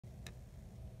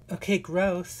Okay,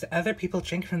 gross. Other people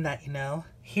drink from that, you know.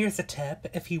 Here's a tip.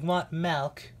 If you want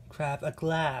milk, grab a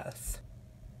glass.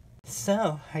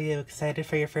 So, are you excited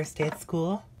for your first day at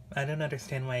school? I don't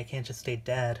understand why I can't just stay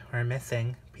dead or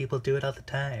missing. People do it all the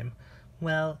time.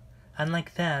 Well,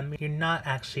 unlike them, you're not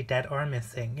actually dead or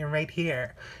missing. You're right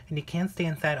here, and you can't stay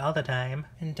inside all the time.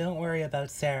 And don't worry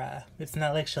about Sarah. It's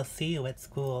not like she'll see you at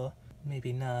school.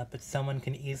 Maybe not, but someone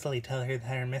can easily tell her that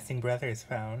her missing brother is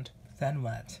found. Then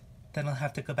what? Then I'll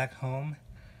have to go back home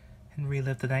and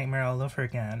relive the nightmare all over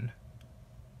again.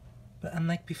 But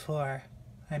unlike before,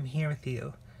 I'm here with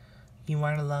you. You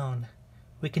aren't alone.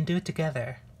 We can do it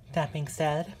together. That being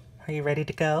said, are you ready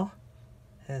to go?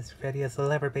 As ready as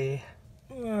I'll ever be.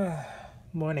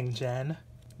 Morning, Jen.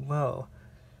 Whoa.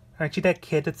 Aren't you that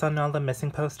kid that's on all the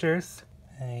missing posters?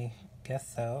 I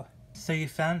guess so. So you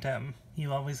found him.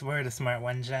 You always were the smart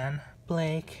one, Jen.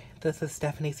 Blake, this is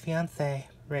Stephanie's fiancé,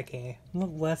 Ricky. What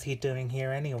was he doing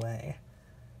here anyway?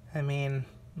 I mean,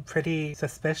 pretty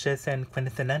suspicious and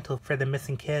coincidental for the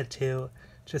missing kid to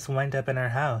just wind up in our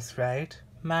house, right?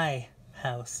 My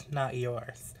house, not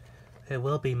yours. It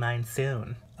will be mine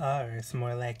soon. Ours,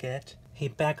 more like it. Hey,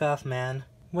 back off, man.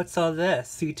 What's all this?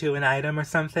 See to an item or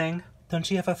something? Don't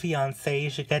you have a fiancé you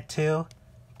should get to?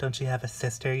 Don't you have a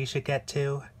sister you should get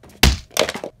to?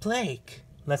 Blake!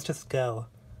 Let's just go,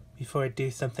 before I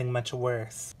do something much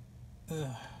worse.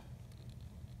 Ugh.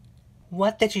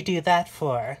 What did you do that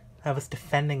for? I was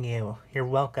defending you. You're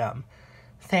welcome.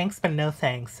 Thanks, but no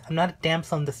thanks. I'm not a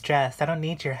damsel in distress. I don't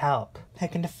need your help. I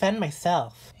can defend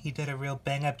myself. You did a real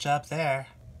bang-up job there.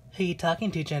 Who are you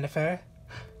talking to, Jennifer?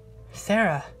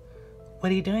 Sarah,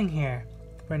 what are you doing here?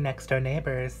 We're next-door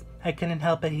neighbors. I couldn't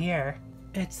help it here.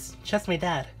 It's just my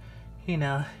dad. You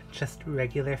know, just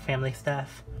regular family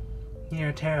stuff. You're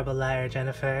a terrible liar,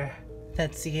 Jennifer.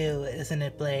 That's you, isn't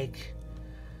it, Blake?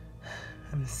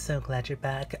 I'm so glad you're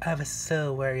back. I was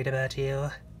so worried about you.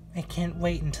 I can't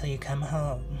wait until you come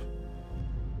home.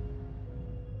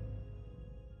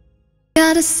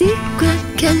 Got a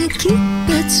secret, can you keep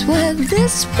it? Swear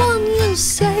this one you'll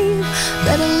save.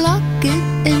 Better lock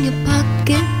it in your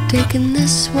pocket, taking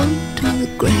this one to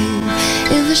the grave.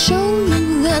 If I show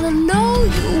you, then I know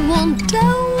you won't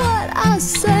tell what I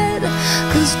said.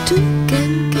 'Cause two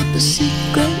can keep a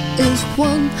secret if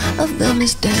one of them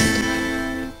is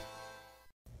dead.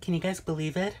 Can you guys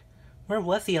believe it? Where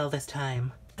was he all this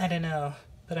time? I don't know,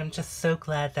 but I'm just so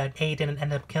glad that A didn't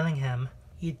end up killing him.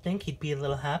 You'd think he'd be a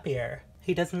little happier.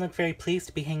 He doesn't look very pleased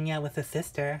to be hanging out with his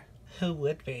sister. Who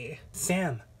would be?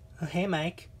 Sam. Oh, hey,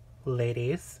 Mike.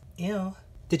 Ladies. Ew.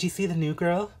 Did you see the new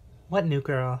girl? What new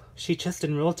girl? She just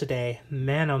enrolled today.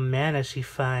 Man, oh man, is she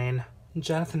fine.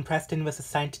 Jonathan Preston was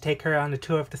assigned to take her on a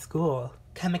tour of the school.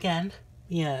 Come again?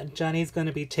 Yeah, Johnny's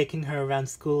gonna be taking her around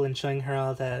school and showing her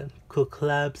all the cool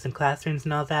clubs and classrooms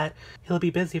and all that. He'll be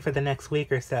busy for the next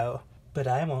week or so. But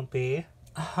I won't be.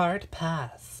 A hard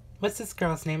pass. What's this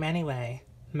girl's name anyway?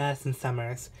 Madison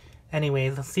Summers.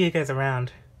 Anyways, I'll see you guys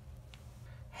around.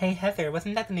 Hey Heather,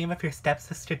 wasn't that the name of your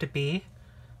stepsister-to-be?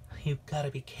 You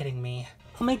gotta be kidding me.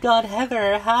 Oh my god,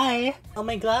 Heather, hi! Oh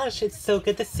my gosh, it's so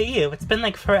good to see you. It's been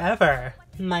like forever.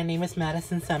 My name is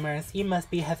Madison Summers. You must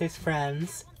be Heather's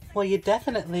friends. Well, you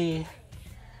definitely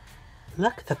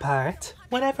look the part.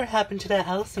 Whatever happened to that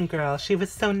Allison girl? She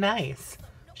was so nice.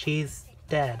 She's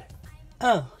dead.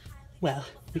 Oh, well,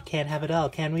 we can't have it all,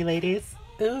 can we, ladies?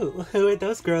 Ooh, who are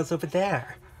those girls over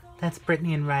there? That's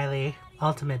Brittany and Riley.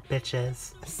 Ultimate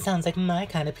bitches. Sounds like my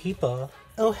kind of people.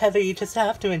 Oh, Heather, you just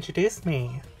have to introduce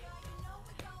me.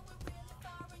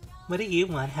 What do you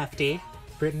want, Hefty?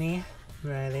 Brittany,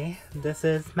 Riley, this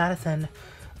is Madison,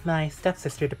 my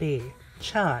stepsister-to-be.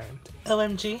 Charmed.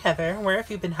 OMG, Heather, where have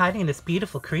you been hiding this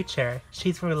beautiful creature?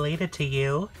 She's related to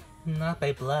you? Not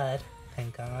by blood,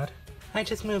 thank God. I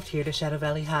just moved here to Shadow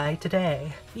Valley High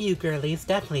today. You girlies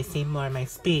definitely seem more my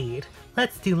speed.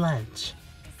 Let's do lunch.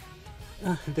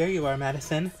 There you are,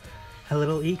 Madison. A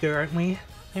little eager, aren't we?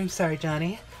 I'm sorry,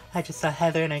 Johnny. I just saw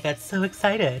Heather and I got so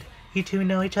excited. You two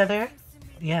know each other?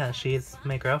 Yeah, she's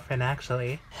my girlfriend,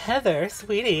 actually. Heather,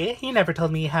 sweetie, you never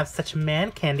told me you have such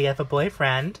man candy of a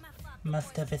boyfriend.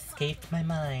 Must have escaped my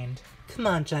mind. Come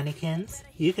on, Johnnykins.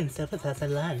 You can sit with us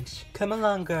at lunch. Come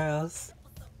along, girls.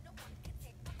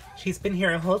 She's been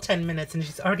here a whole 10 minutes and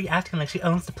she's already acting like she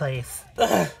owns the place.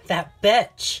 Ugh, that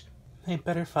bitch! I'd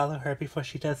better follow her before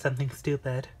she does something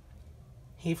stupid.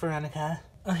 Hey, Veronica.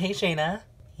 Oh, hey, Shayna.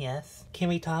 Yes? Can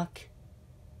we talk?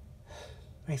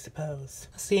 I suppose.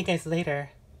 I'll see you guys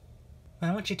later.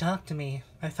 Why won't you talk to me?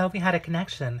 I thought we had a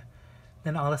connection.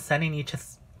 Then all of a sudden you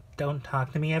just don't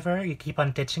talk to me ever? You keep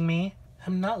on ditching me?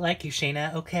 I'm not like you,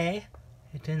 Shayna, okay?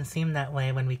 It didn't seem that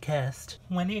way when we kissed.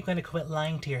 When are you going to quit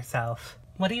lying to yourself?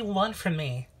 What do you want from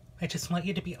me? I just want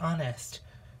you to be honest.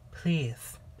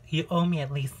 Please. You owe me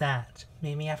at least that.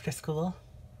 Maybe after school?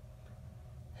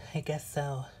 I guess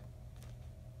so.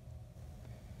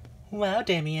 Wow,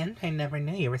 Damien, I never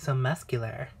knew you were so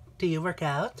muscular. Do you work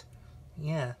out?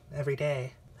 Yeah, every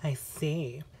day. I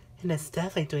see. And it's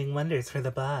definitely doing wonders for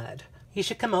the bod. You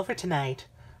should come over tonight.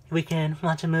 We can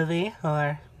watch a movie,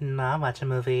 or not watch a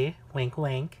movie. Wink,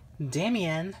 wink.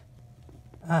 Damien!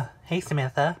 Hey,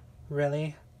 Samantha.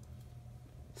 Really?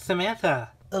 Samantha!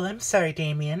 Oh, I'm sorry,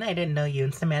 Damien. I didn't know you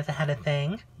and Samantha had a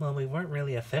thing. Well, we weren't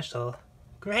really official.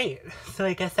 Great. So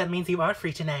I guess that means you are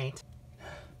free tonight.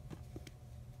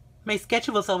 My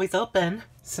schedule's always open.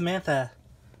 Samantha.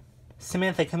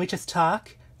 Samantha, can we just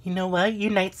talk? You know what? You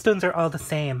Nightstones are all the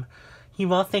same.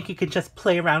 You all think you can just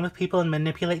play around with people and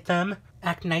manipulate them?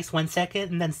 Act nice one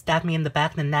second and then stab me in the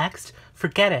back the next?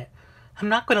 Forget it. I'm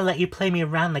not going to let you play me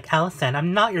around like Allison.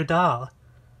 I'm not your doll.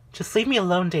 Just leave me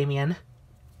alone, Damien.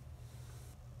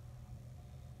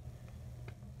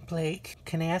 Blake,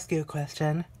 can I ask you a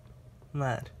question?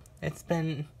 What? It's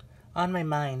been on my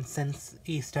mind since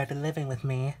you started living with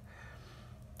me.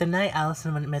 The night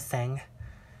Allison went missing,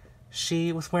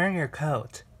 she was wearing your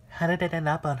coat. How did it end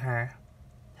up on her?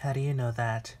 How do you know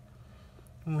that?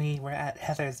 We were at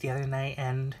Heather's the other night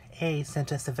and A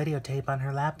sent us a videotape on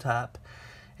her laptop.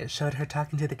 It showed her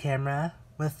talking to the camera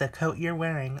with the coat you're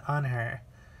wearing on her.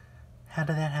 How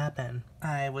did that happen?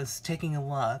 I was taking a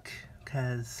walk,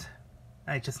 'cause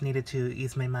I just needed to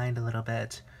ease my mind a little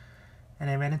bit. And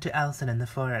I ran into Allison in the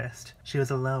forest. She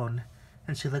was alone,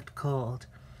 and she looked cold.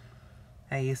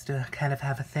 I used to kind of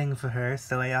have a thing for her,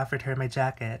 so I offered her my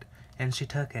jacket, and she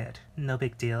took it. No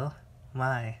big deal.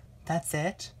 Why? That's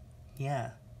it?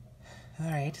 Yeah.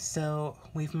 Alright, so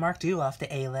we've marked you off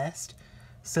the A-list.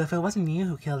 So if it wasn't you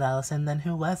who killed Allison, then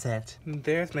who was it?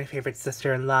 There's my favorite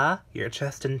sister-in-law. You're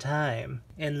just in time.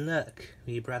 And look,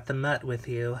 you brought the mutt with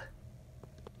you.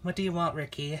 What do you want,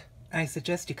 Ricky? I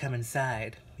suggest you come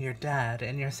inside. Your dad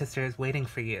and your sister is waiting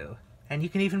for you. And you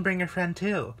can even bring your friend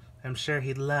too. I'm sure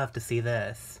he'd love to see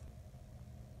this.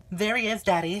 There he is,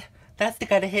 Daddy. That's the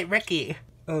guy that hit Ricky.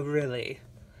 Oh, really?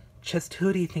 Just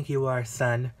who do you think you are,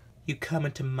 son? You come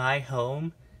into my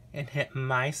home and hit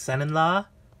my son-in-law?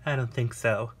 I don't think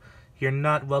so. You're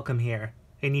not welcome here,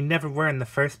 and you never were in the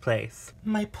first place.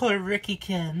 My poor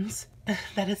Rickykins.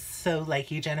 That is so like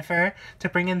you, Jennifer, to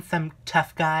bring in some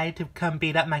tough guy to come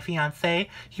beat up my fiancé.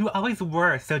 You always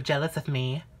were so jealous of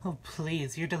me. Oh,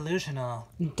 please, you're delusional.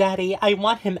 Daddy, I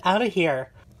want him out of here.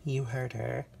 You heard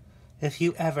her. If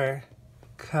you ever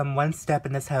come one step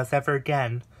in this house ever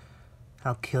again,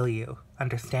 I'll kill you.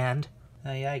 Understand?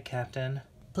 Aye, aye, Captain.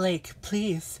 Blake,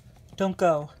 please, don't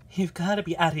go. You've got to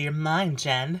be out of your mind,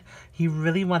 Jen. You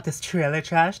really want this trailer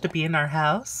trash to be in our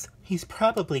house? He's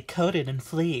probably coated in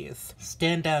fleas.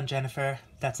 Stand down, Jennifer.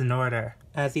 That's an order.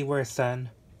 As you were, son.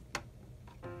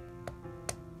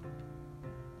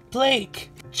 Blake!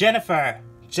 Jennifer!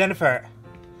 Jennifer!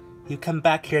 You come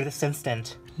back here this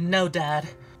instant. No, Dad.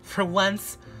 For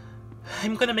once,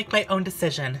 I'm gonna make my own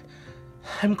decision.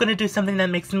 I'm gonna do something that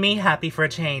makes me happy for a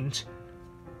change.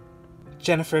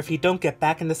 Jennifer, if you don't get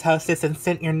back in this house this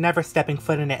instant, you're never stepping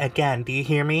foot in it again. Do you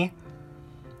hear me?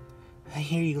 I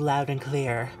hear you loud and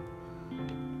clear.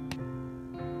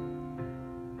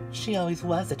 She always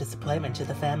was a disappointment to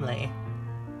the family.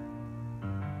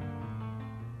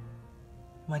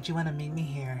 Why'd you want to meet me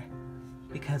here?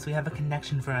 Because we have a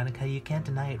connection, Veronica. You can't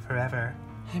deny it forever.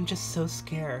 I'm just so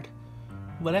scared.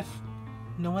 What if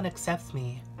no one accepts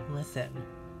me? Listen,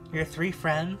 your 3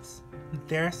 friends,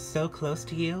 they're so close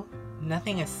to you.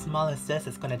 Nothing as small as this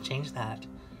is going to change that.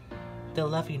 They'll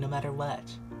love you no matter what.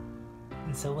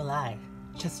 And so will I.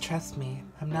 Just trust me.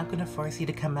 I'm not going to force you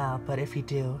to come out, but if you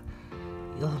do,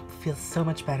 you'll feel so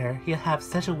much better. You'll have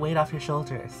such a weight off your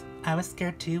shoulders. I was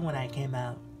scared too when I came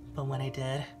out, but when I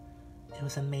did, it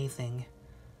was amazing.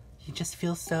 You just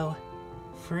feel so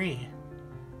free.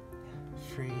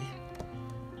 Free.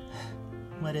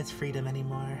 What is freedom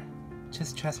anymore?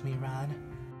 Just trust me, Ron.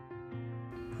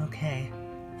 Okay,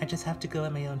 I just have to go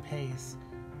at my own pace.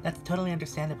 That's totally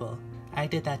understandable. I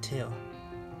did that too.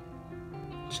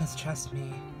 Just trust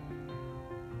me.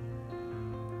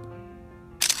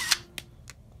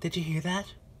 Did you hear that?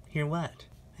 Hear what?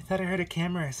 I thought I heard a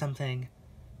camera or something.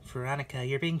 Veronica,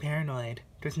 you're being paranoid.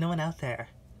 There's no one out there.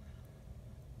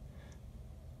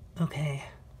 Okay.